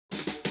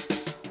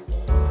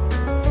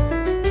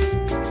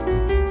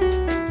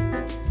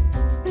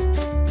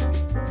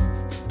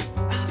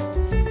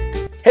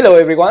Hello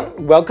everyone,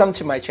 welcome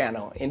to my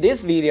channel. In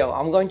this video,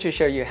 I'm going to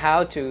show you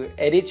how to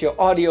edit your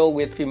audio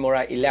with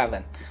Filmora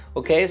 11.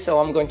 Okay, so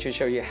I'm going to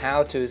show you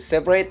how to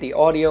separate the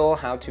audio,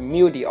 how to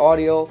mute the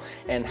audio,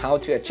 and how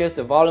to adjust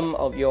the volume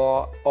of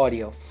your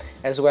audio,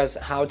 as well as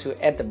how to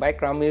add the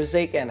background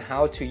music and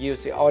how to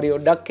use the audio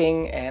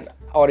ducking and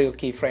audio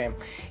keyframe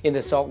in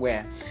the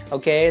software.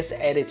 Okay, so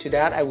added to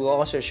that, I will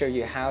also show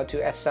you how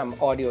to add some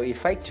audio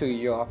effect to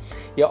your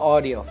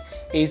audio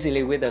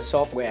easily with the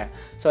software.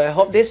 So I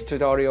hope this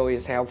tutorial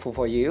is helpful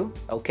for you.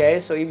 Okay,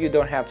 so if you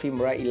don't have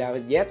Filmora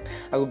 11 yet,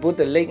 I will put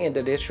the link in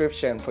the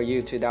description for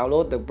you to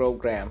download the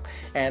program.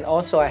 And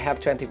also I have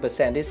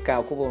 20%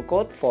 discount coupon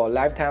code for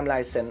lifetime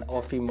license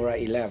of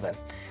Filmora 11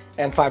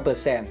 and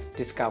 5%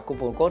 discount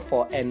coupon code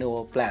for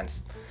annual plans.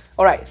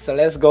 Alright, so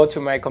let's go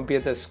to my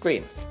computer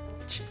screen.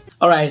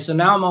 Alright, so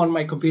now I'm on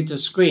my computer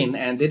screen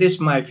and this is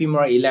my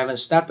Filmora 11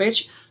 start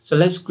page. So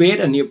let's create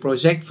a new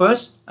project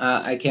first.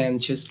 I can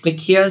just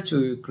click here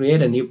to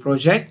create a new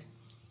project.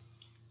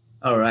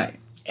 Alright,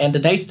 and the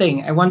next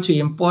thing, I want to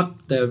import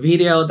the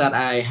video that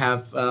I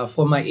have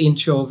for my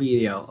intro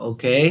video.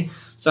 Okay,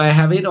 so I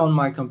have it on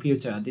my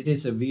computer. This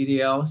is a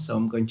video, so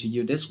I'm going to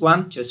use this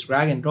one. Just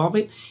drag and drop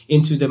it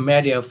into the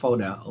media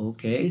folder.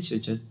 Okay, so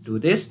just do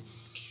this.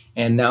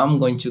 And now I'm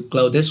going to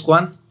close this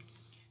one.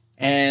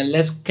 And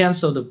let's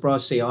cancel the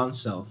process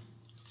also.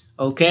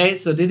 Okay,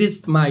 so this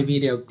is my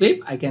video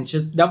clip. I can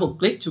just double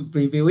click to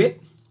preview it.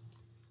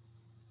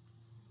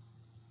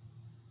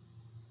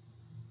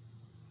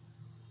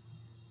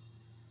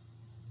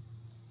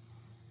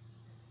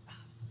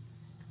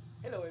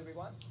 Hello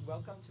everyone,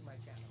 welcome to my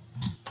channel.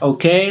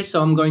 Okay,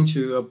 so I'm going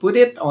to put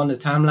it on the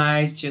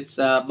timeline just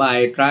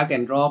by drag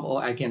and drop,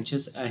 or I can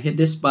just hit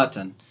this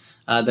button.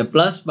 The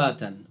plus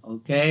button.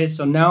 Okay,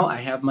 so now I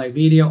have my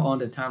video on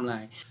the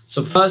timeline.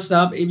 So first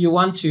up, if you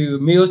want to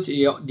mute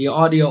the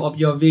audio of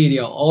your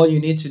video, all you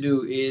need to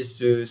do is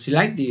to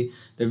select the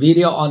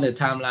video on the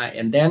timeline,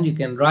 and then you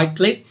can right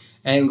click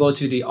and go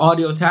to the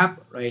audio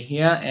tab right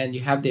here, and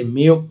you have the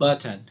mute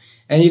button.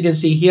 And you can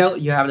see here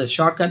you have the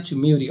shortcut to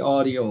mute the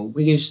audio,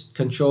 which is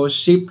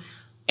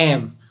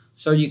Control-Shift-M.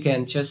 So you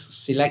can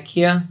just select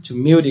here to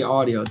mute the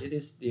audio. This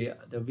is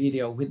the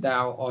video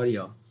without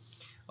audio.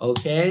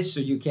 Okay,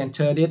 so you can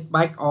turn it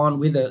back on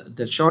with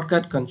the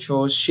shortcut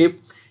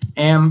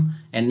Control-Shift-M,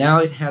 and now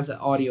it has an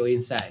audio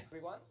inside.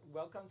 Everyone,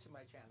 welcome to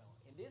my channel.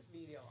 In this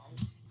video,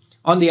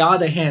 on the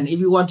other hand, if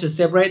you want to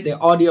separate the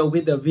audio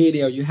with the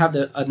video, you have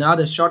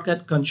another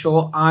shortcut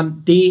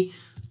Control-D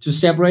to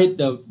separate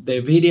the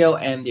video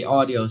and the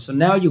audio. So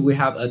now you will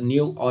have a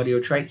new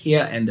audio track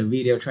here and the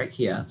video track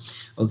here.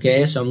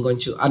 Okay, so I'm going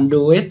to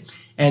undo it,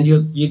 and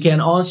you can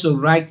also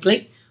right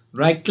click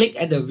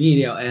at the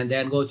video and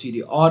then go to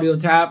the audio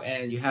tab,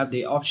 and you have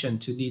the option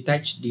to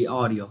detach the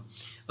audio.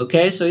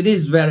 Okay, so it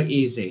is very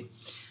easy.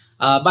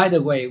 By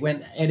the way,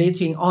 when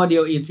editing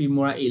audio in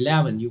Filmora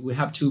 11, you will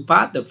have two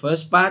parts. The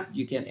first part,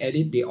 you can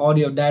edit the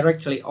audio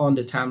directly on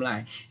the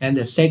timeline, and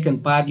the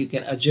second part, you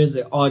can adjust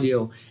the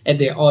audio at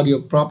the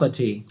audio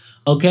property.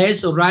 Okay,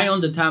 so right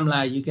on the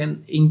timeline, you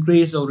can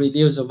increase or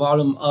reduce the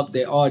volume of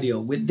the audio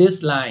with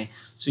this line.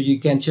 So you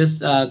can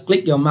just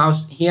click your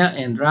mouse here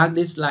and drag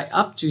this line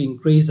up to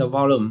increase the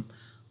volume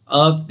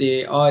of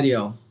the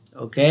audio.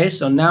 Okay,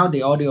 so now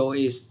the audio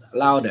is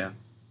louder.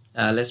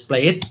 Let's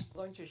play it.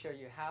 I'm going to show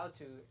you how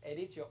to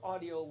edit your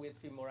audio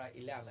with Filmora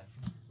 11.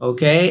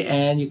 Okay,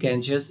 and you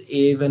can just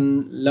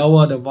even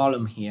lower the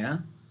volume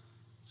here.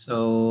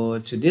 So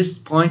to this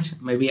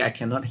point, maybe I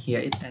cannot hear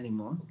it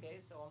anymore. Okay,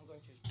 so I'm going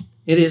to...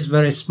 It is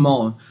very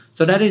small.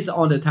 So that is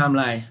on the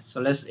timeline. So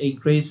let's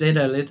increase it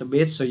a little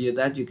bit so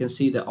that you can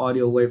see the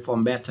audio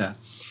waveform better.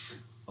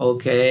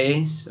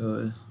 Okay,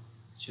 so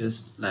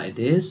just like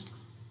this.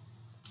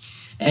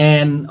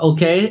 And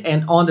okay,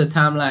 and on the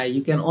timeline,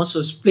 you can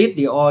also split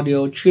the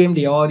audio, trim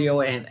the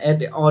audio, and add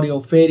the audio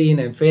fade in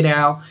and fade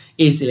out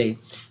easily.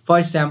 For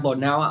example,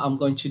 now I'm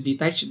going to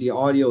detach the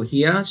audio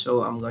here.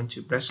 So I'm going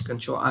to press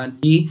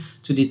Ctrl-D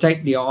to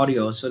detect the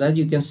audio so that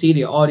you can see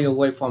the audio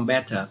waveform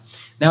better.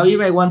 Now, if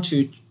I want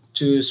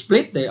to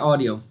split the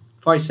audio,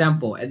 for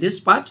example, at this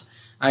part,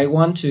 I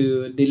want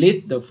to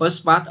delete the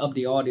first part of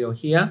the audio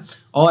here.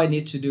 All I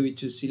need to do is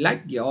to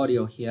select the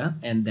audio here,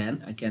 and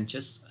then I can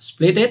just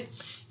split it.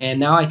 And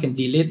now I can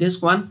delete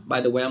this one. By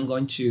the way, I'm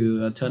going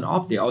to turn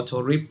off the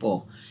auto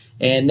ripple.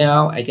 And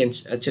now I can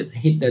just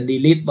hit the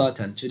delete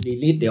button to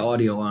delete the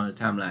audio on the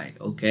timeline.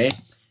 Okay,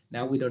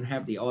 now we don't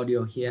have the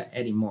audio here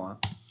anymore.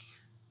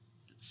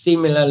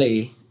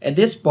 Similarly, at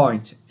this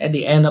point, at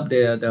the end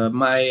of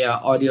my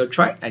audio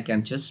track, I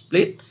can just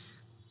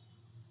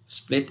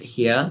split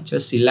here,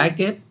 just select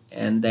it,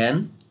 and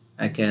then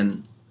I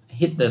can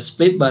hit the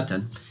split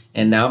button,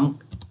 and now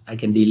I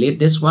can delete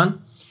this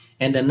one.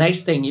 And the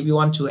next thing, if you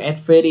want to add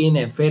fade in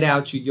and fade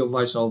out to your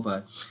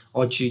voiceover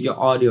or to your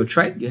audio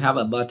track, you have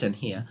a button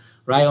here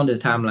right on the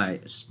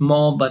timeline,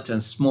 small button,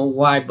 small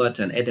white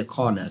button at the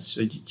corner.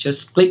 So you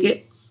just click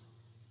it,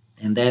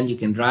 and then you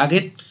can drag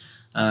it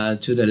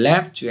to the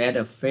left to add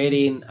a fade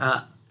in,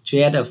 to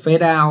add a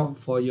fade out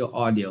for your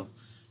audio.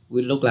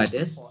 Will look like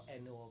this. For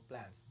annual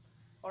plans.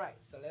 All right,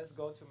 so let's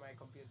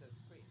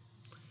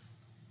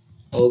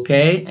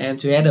Okay, and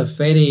to add a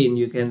fade in,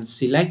 you can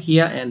select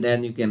here and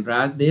then you can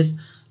drag this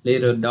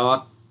little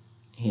dot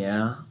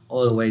here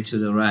all the way to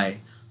the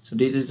right. So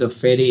this is the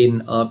fade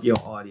in of your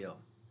audio.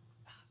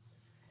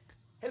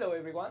 Hello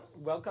everyone,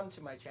 welcome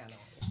to my channel.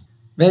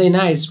 Very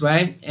nice,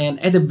 right? And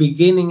at the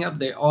beginning of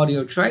the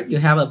audio track, you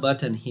have a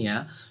button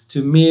here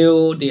to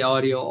mute the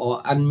audio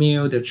or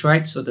unmute the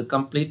track. So the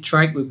complete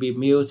track will be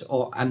mute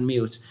or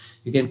unmute.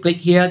 You can click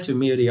here to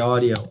mute the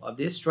audio of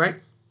this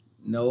track.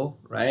 No,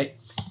 right?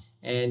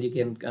 And you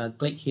can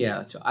click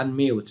here to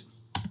unmute.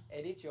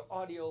 Edit your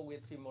audio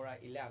with Filmora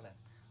 11.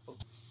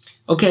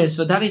 Okay,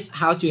 so that is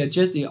how to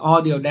adjust the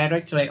audio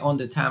directly on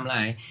the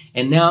timeline.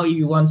 And now if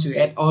you want to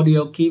add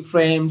audio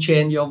keyframe,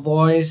 change your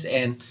voice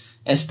and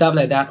stuff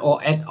like that, or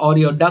add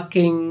audio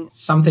ducking,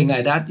 something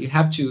like that, you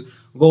have to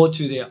go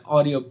to the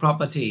audio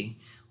property.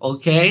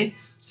 Okay,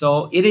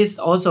 so it is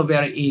also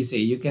very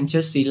easy. You can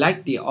just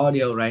select the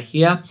audio right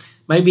here.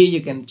 Maybe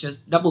you can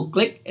just double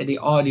click at the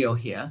audio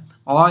here,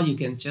 or you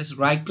can just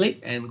right click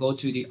and go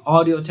to the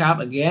audio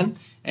tab again,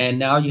 and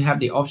now you have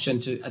the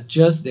option to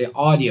adjust the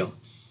audio.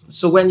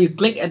 So when you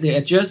click at the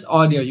adjust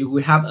audio, you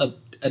will have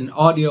an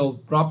audio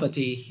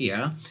property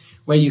here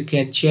where you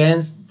can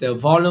change the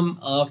volume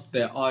of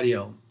the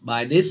audio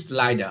by this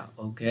slider.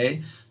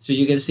 Okay, so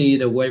you can see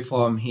the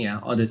waveform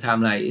here on the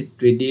timeline. It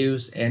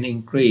reduce and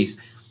increase.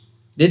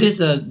 This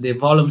is the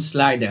volume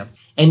slider,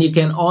 and you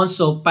can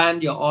also pan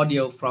your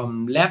audio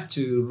from left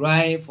to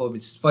right. For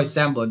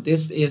example,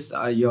 this is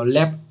your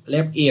left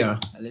ear.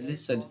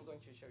 Listen,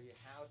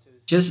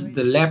 just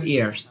the left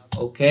ears.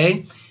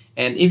 Okay,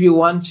 and if you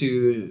want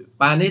to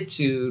pan it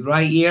to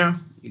right ear,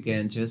 you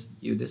can just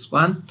use this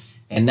one,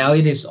 and now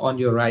it is on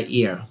your right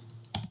ear.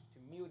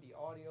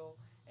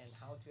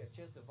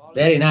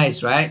 Very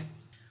nice, right?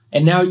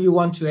 And now you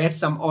want to add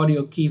some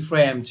audio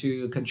keyframe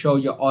to control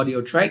your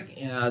audio track.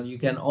 You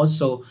can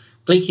also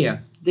click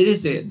here.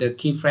 This is the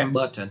keyframe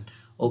button.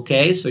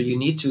 Okay, so you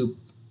need to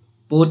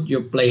put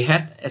your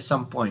playhead at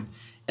some point,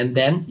 and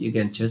then you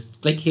can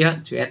just click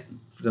here to add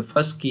the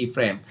first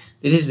keyframe.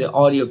 This is the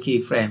audio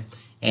keyframe.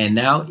 And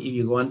now if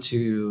you want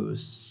to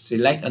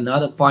select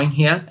another point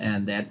here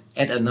and then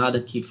add another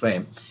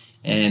keyframe,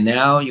 and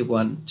now you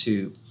want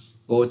to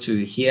go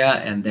to here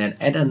and then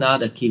add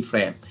another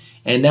keyframe,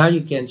 and now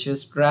you can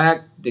just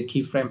drag the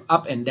keyframe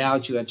up and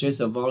down to adjust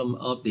the volume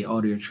of the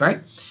audio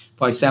track.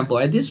 For example,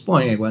 at this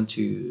point I want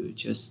to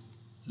just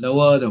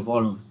lower the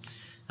volume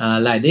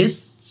like this,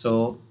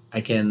 so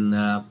I can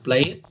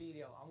play it.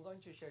 I'm going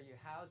to show you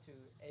how to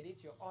edit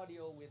your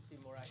audio with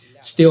Filmora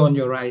 11. Still on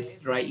your right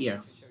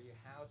ear.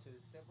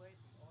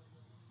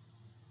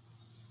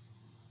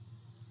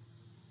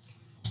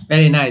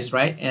 Very nice,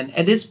 right? And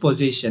at this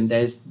position,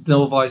 there's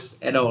no voice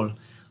at all.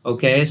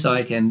 Okay, so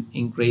I can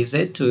increase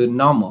it to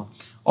normal,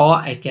 or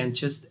I can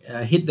just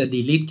hit the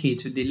delete key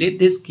to delete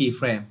this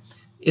keyframe.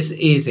 It's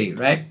easy,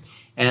 right?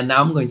 And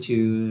now I'm going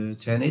to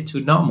turn it to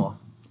normal.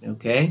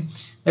 Okay,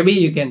 maybe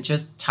you can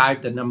just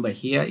type the number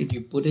here. If you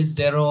put it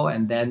 0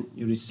 and then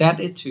you reset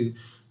it to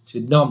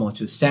normal,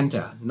 to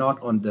center, not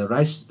on the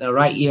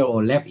right ear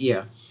or left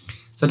ear.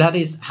 So that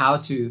is how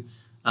to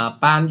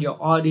pan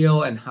your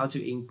audio, and how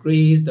to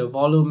increase the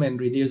volume and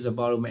reduce the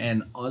volume,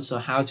 and also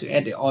how to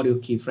add the audio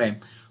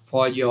keyframe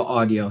for your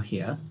audio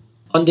here.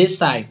 On this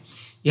side,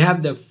 you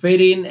have the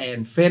fade in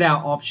and fade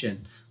out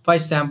option. For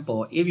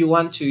example, if you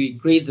want to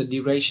increase the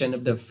duration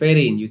of the fade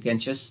in, you can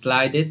just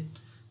slide it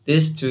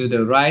this to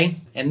the right,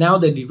 and now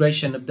the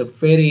duration of the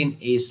fade in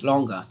is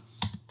longer.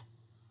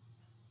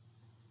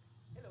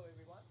 Hello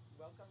everyone,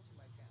 welcome to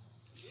my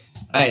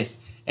channel.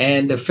 Nice.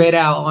 And the fade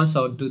out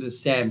also do the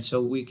same,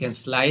 so we can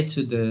slide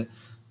to the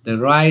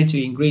right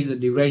to increase the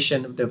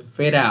duration of the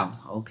fade out.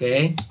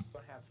 Okay,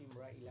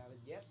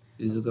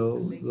 just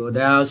go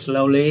down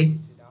slowly.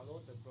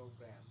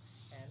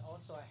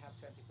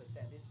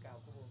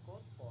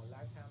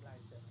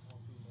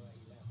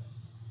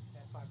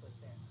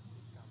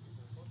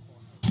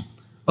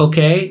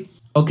 Okay,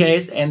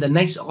 and the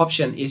next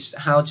option is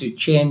how to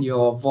change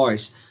your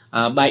voice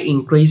by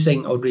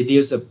increasing or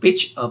reduce the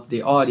pitch of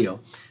the audio.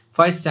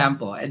 For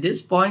example, at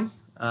this point,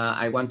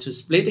 I want to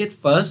split it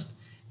first,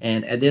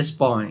 and at this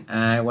point,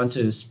 I want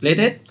to split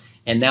it,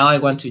 and now I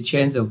want to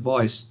change the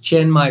voice,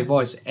 change my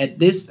voice at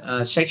this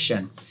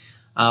section.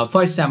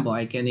 For example,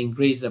 I can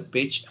increase the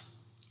pitch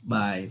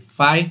by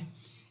 5,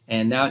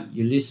 and now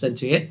you listen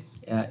to it.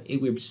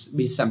 It will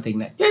be something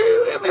like in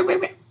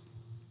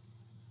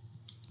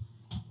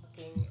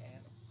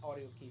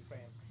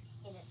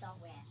the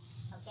software.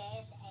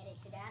 Okay, so added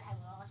to that, I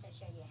will also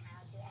show you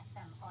how to add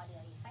some audio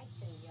effects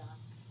to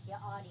your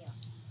audio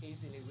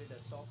easily with the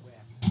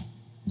software.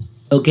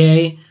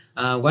 Okay,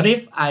 what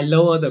if I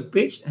lower the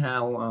pitch?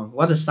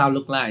 What the sound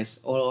look like,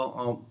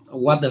 or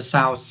what the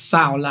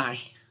sound like?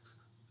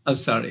 I'm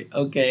sorry.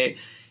 Okay,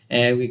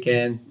 and we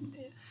can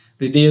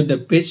reduce the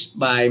pitch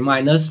by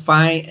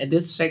 -5 at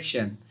this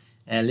section,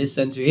 and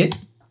listen to it.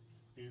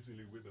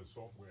 Easily with the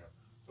software.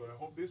 So I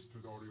hope this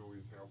tutorial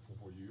is helpful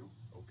for you.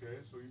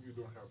 Okay, so if you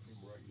don't have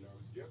Filmora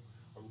 11 yet,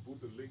 I will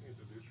put the link in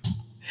the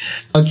description.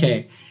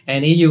 Okay,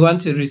 and if you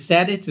want to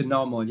reset it to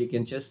normal, you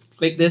can just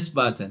click this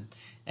button.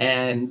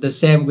 And the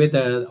same with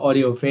the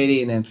audio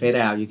fade in and fade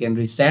out, you can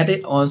reset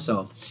it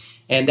also.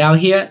 And down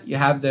here you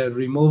have the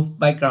remove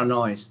background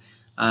noise.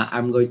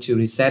 I'm going to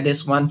reset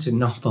this one to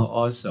normal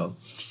also.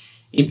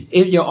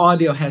 If your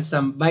audio has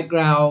some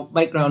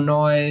background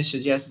noise,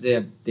 such as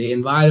the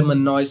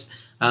environment noise,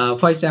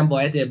 for example,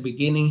 at the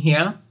beginning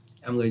here,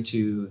 I'm going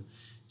to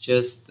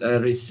just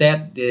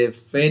reset the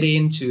fade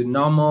in to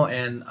normal,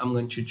 and I'm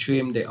going to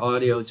trim the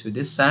audio to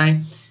this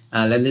side.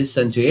 Let's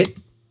listen to it.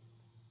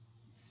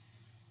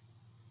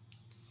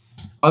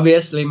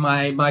 Obviously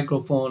my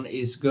microphone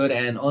is good,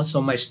 and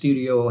also my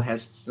studio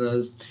has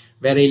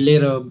very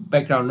little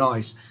background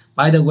noise.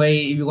 By the way,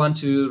 if you want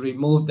to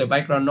remove the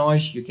background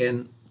noise, you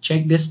can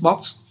check this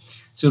box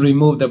to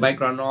remove the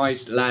background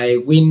noise,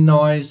 like wind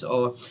noise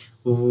or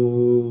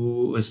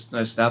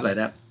stuff like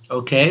that.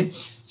 Okay,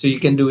 so you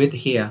can do it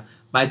here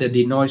by the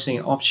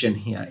denoising option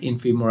here in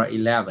Filmora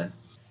 11.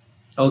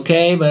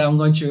 Okay, but I'm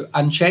going to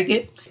uncheck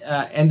it.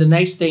 And the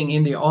next thing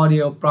in the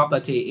audio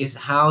property is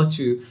how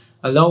to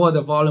lower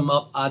the volume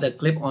of other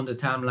clip on the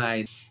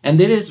timeline. And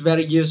this is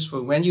very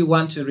useful when you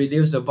want to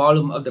reduce the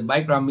volume of the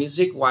background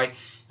music while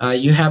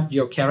you have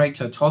your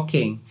character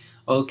talking.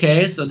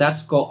 Okay, so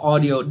that's called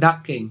audio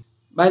ducking.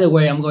 By the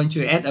way, I'm going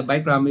to add a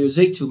background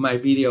music to my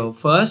video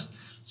first.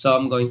 So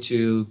I'm going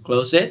to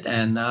close it,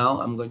 and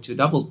now I'm going to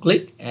double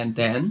click, and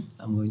then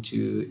I'm going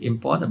to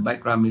import the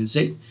background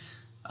music.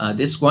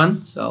 This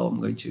one, so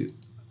I'm going to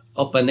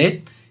open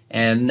it,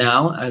 and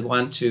now I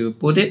want to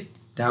put it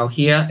down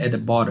here at the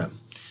bottom.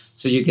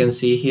 So you can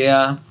see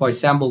here, for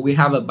example, we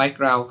have a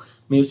background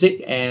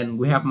music and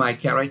we have my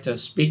character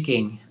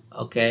speaking.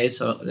 Okay,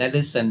 so let's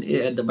listen.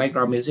 The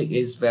background music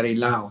is very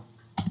loud.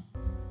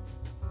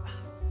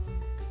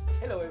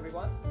 Hello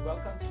everyone,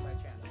 welcome to my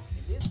channel.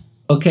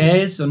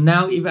 Okay, so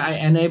now if I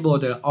enable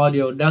the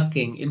audio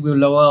ducking, it will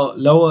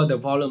lower the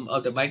volume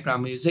of the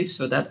background music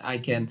so that I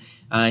can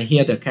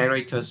hear the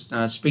characters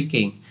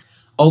speaking.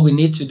 All we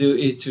need to do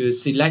is to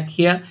select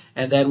here,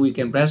 and then we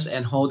can press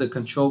and hold the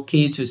control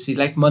key to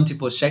select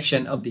multiple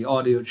sections of the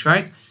audio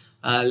track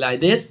like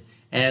this.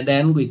 And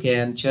then we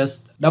can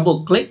just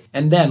double click,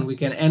 and then we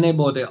can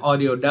enable the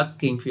audio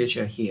ducking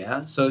feature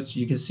here. So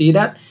you can see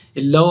that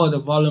it lowers the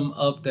volume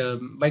of the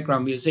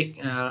background music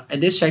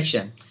at this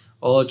section,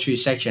 or three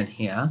sections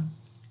here.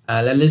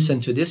 Let's listen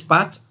to this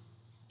part.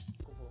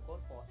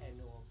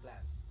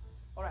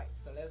 Alright,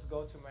 so let's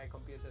go to my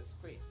computer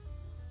screen.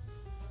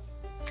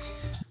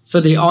 So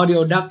the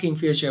audio ducking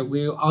feature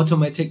will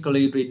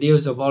automatically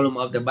reduce the volume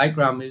of the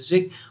background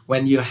music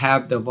when you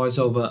have the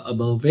voiceover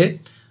above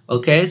it.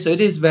 Okay, so it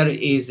is very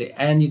easy,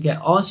 and you can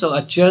also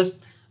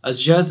adjust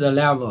the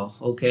level.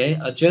 Okay,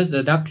 adjust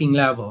the ducking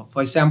level.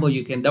 For example,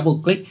 you can double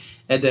click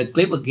at the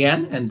clip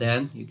again, and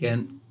then you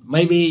can,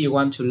 maybe you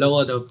want to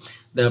lower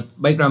the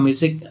background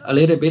music a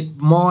little bit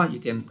more. You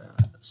can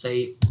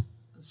say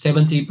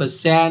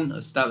 70%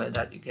 or stuff like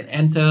that. You can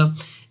enter,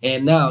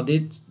 and now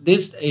this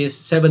is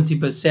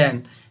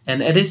 70%,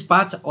 and at this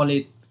part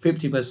only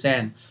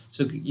 50%.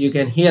 So you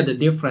can hear the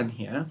difference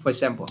here. For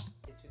example, to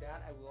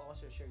that, I will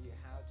also show you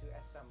how to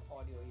add some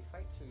audio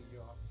effect to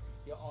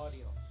your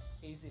audio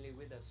easily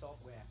with the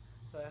software.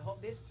 So I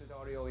hope this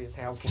tutorial is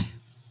helpful.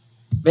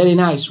 Very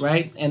nice,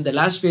 right? And the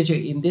last feature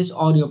in this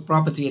audio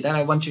property that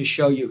I want to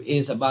show you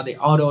is about the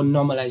auto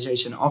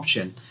normalization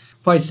option.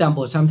 For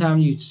example,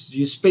 sometimes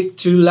you speak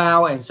too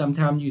loud, and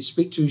sometimes you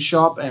speak too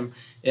sharp, and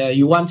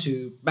you want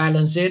to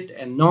balance it,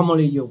 and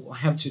normally you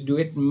have to do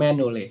it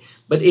manually.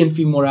 But in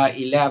Filmora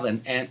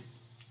 11, and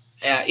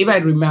if I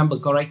remember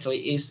correctly,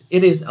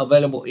 it is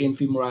available in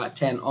Filmora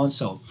 10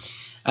 also.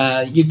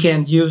 You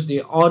can use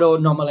the auto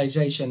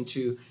normalization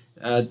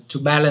to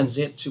balance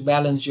it, to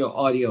balance your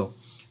audio.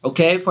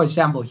 Okay, for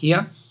example,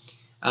 here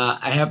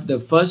I have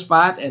the first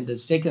part and the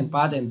second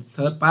part and the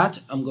third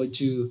part. I'm going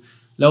to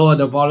lower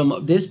the volume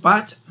of this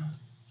part.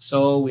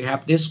 So we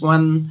have this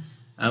one.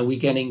 We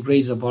can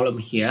increase the volume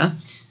here.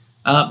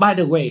 By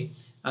the way,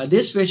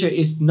 this feature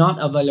is not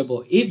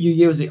available if you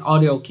use the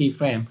audio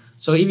keyframe.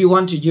 So if you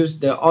want to use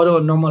the auto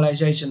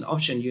normalization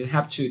option, you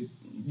have to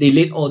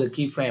delete all the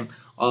keyframe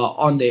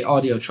on the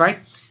audio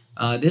track.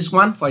 This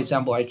one, for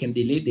example, I can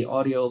delete the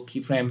audio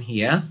keyframe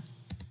here.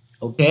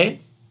 Okay,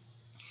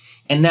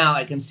 and now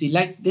I can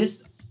select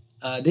this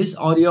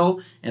audio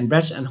and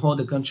press and hold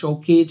the control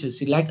key to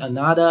select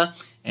another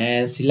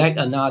and select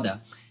another.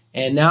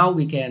 And now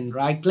we can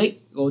right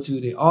click, go to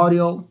the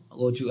audio,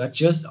 go to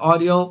adjust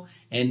audio,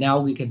 and now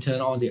we can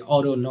turn on the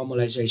auto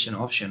normalization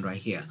option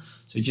right here.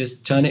 So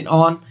just turn it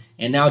on,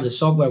 and now the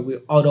software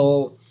will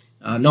auto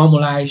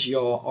normalize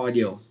your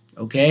audio.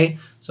 Okay,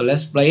 so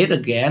let's play it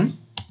again.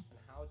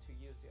 How to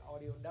use the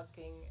audio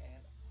ducking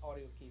and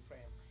audio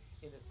keyframe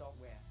in the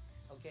software.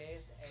 Okay,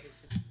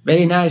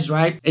 very nice,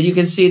 right? And you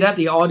can see that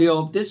the audio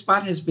of this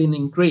part has been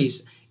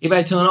increased if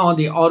I turn on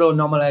the auto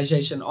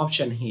normalization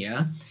option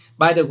here.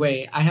 By the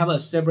way, I have a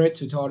separate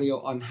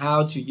tutorial on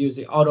how to use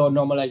the auto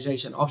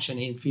normalization option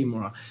in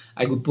Filmora.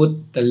 I could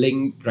put the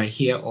link right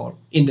here or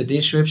in the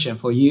description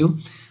for you.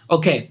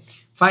 Okay,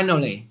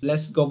 finally,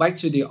 let's go back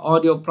to the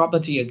audio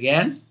property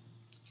again.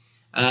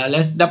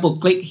 Let's double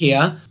click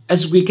here.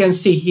 As we can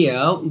see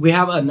here, we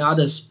have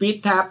another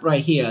speed tab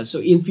right here. So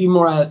in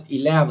Filmora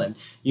 11,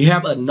 you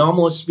have a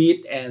normal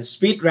speed and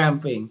speed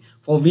ramping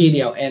for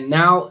video. And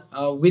now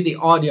with the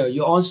audio,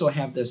 you also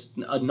have this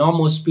a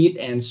normal speed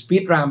and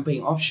speed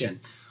ramping option.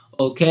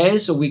 Okay,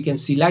 so we can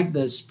select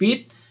the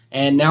speed,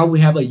 and now we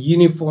have a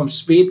uniform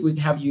speed. We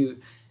have you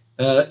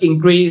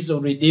increase or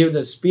reduce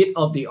the speed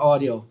of the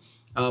audio.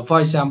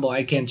 For example,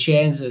 I can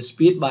change the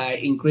speed by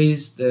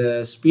increase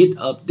the speed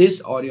of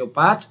this audio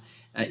part.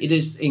 It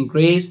is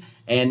increased,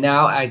 and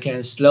now I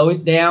can slow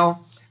it down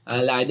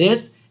like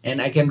this,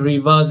 and I can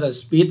reverse the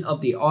speed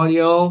of the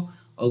audio.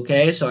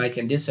 Okay, so I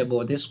can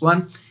disable this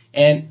one,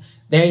 and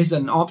there is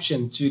an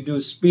option to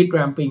do speed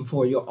ramping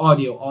for your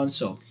audio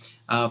also.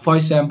 For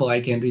example,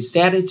 I can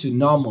reset it to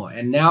normal,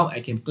 and now I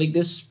can click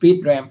this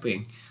speed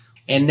ramping.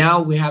 And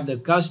now we have the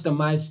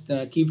customized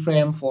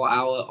keyframe for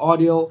our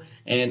audio,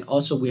 and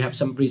also we have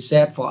some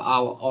preset for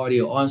our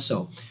audio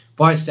also.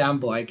 For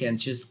example, I can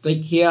just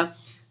click here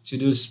to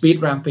do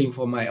speed ramping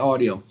for my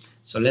audio.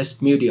 So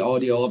let's mute the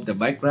audio of the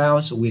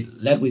background. So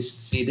let me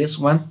see this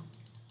one.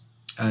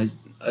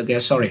 Okay,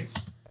 sorry.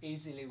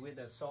 Easily with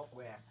the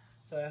software.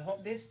 So I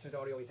hope this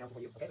tutorial is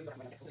helpful for you.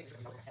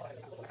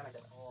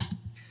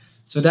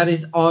 So that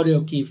is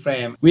audio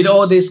keyframe. With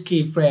all this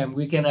keyframe,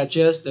 we can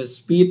adjust the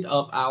speed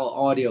of our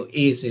audio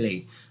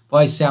easily.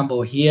 For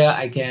example, here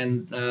I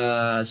can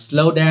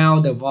slow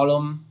down the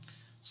volume,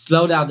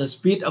 slow down the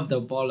speed of the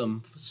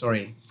volume.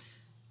 Sorry.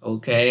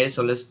 Okay,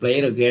 so let's play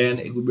it again.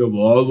 It will be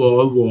wah,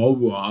 wah, wah,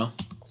 wah.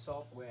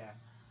 Software.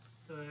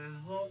 So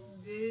I hope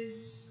this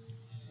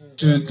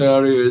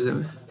tutorial is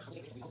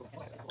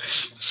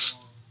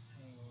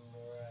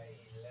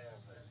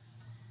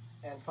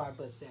and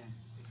 5%.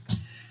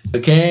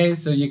 Okay,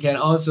 so you can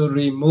also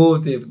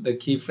remove the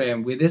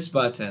keyframe with this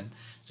button.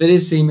 So it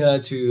is similar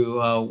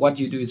to what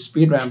you do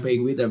speed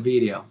ramping with the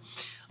video.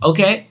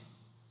 Okay,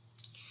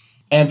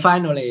 and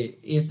finally,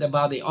 it's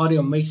about the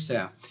audio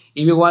mixer.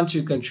 If you want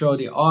to control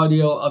the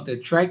audio of the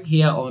track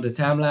here on the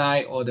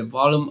timeline or the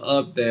volume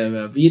of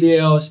the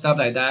video, stuff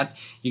like that,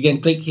 you can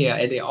click here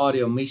at the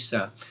audio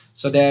mixer.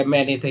 So there are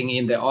many things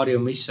in the audio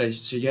mixer.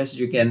 Suggest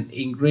you can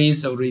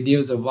increase or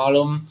reduce the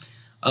volume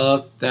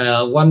of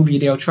the one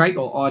video track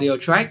or audio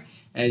track,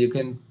 and you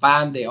can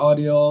pan the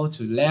audio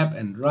to left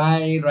and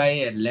right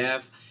and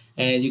left,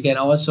 and you can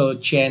also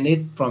change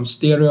it from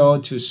stereo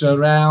to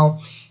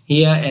surround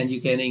here, and you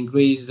can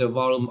increase the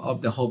volume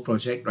of the whole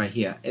project right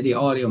here at the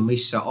audio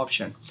mixer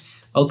option.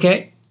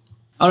 Okay,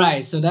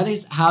 alright, so that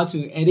is how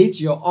to edit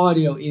your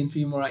audio in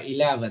Filmora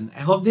 11. I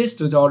hope this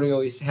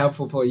tutorial is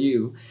helpful for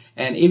you,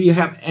 and if you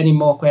have any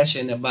more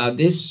questions about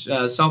this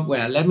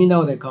software, let me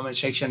know in the comment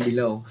section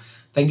below.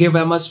 Thank you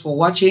very much for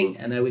watching,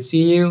 and I will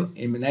see you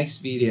in the next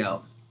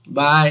video.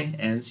 Bye,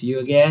 and see you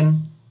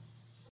again.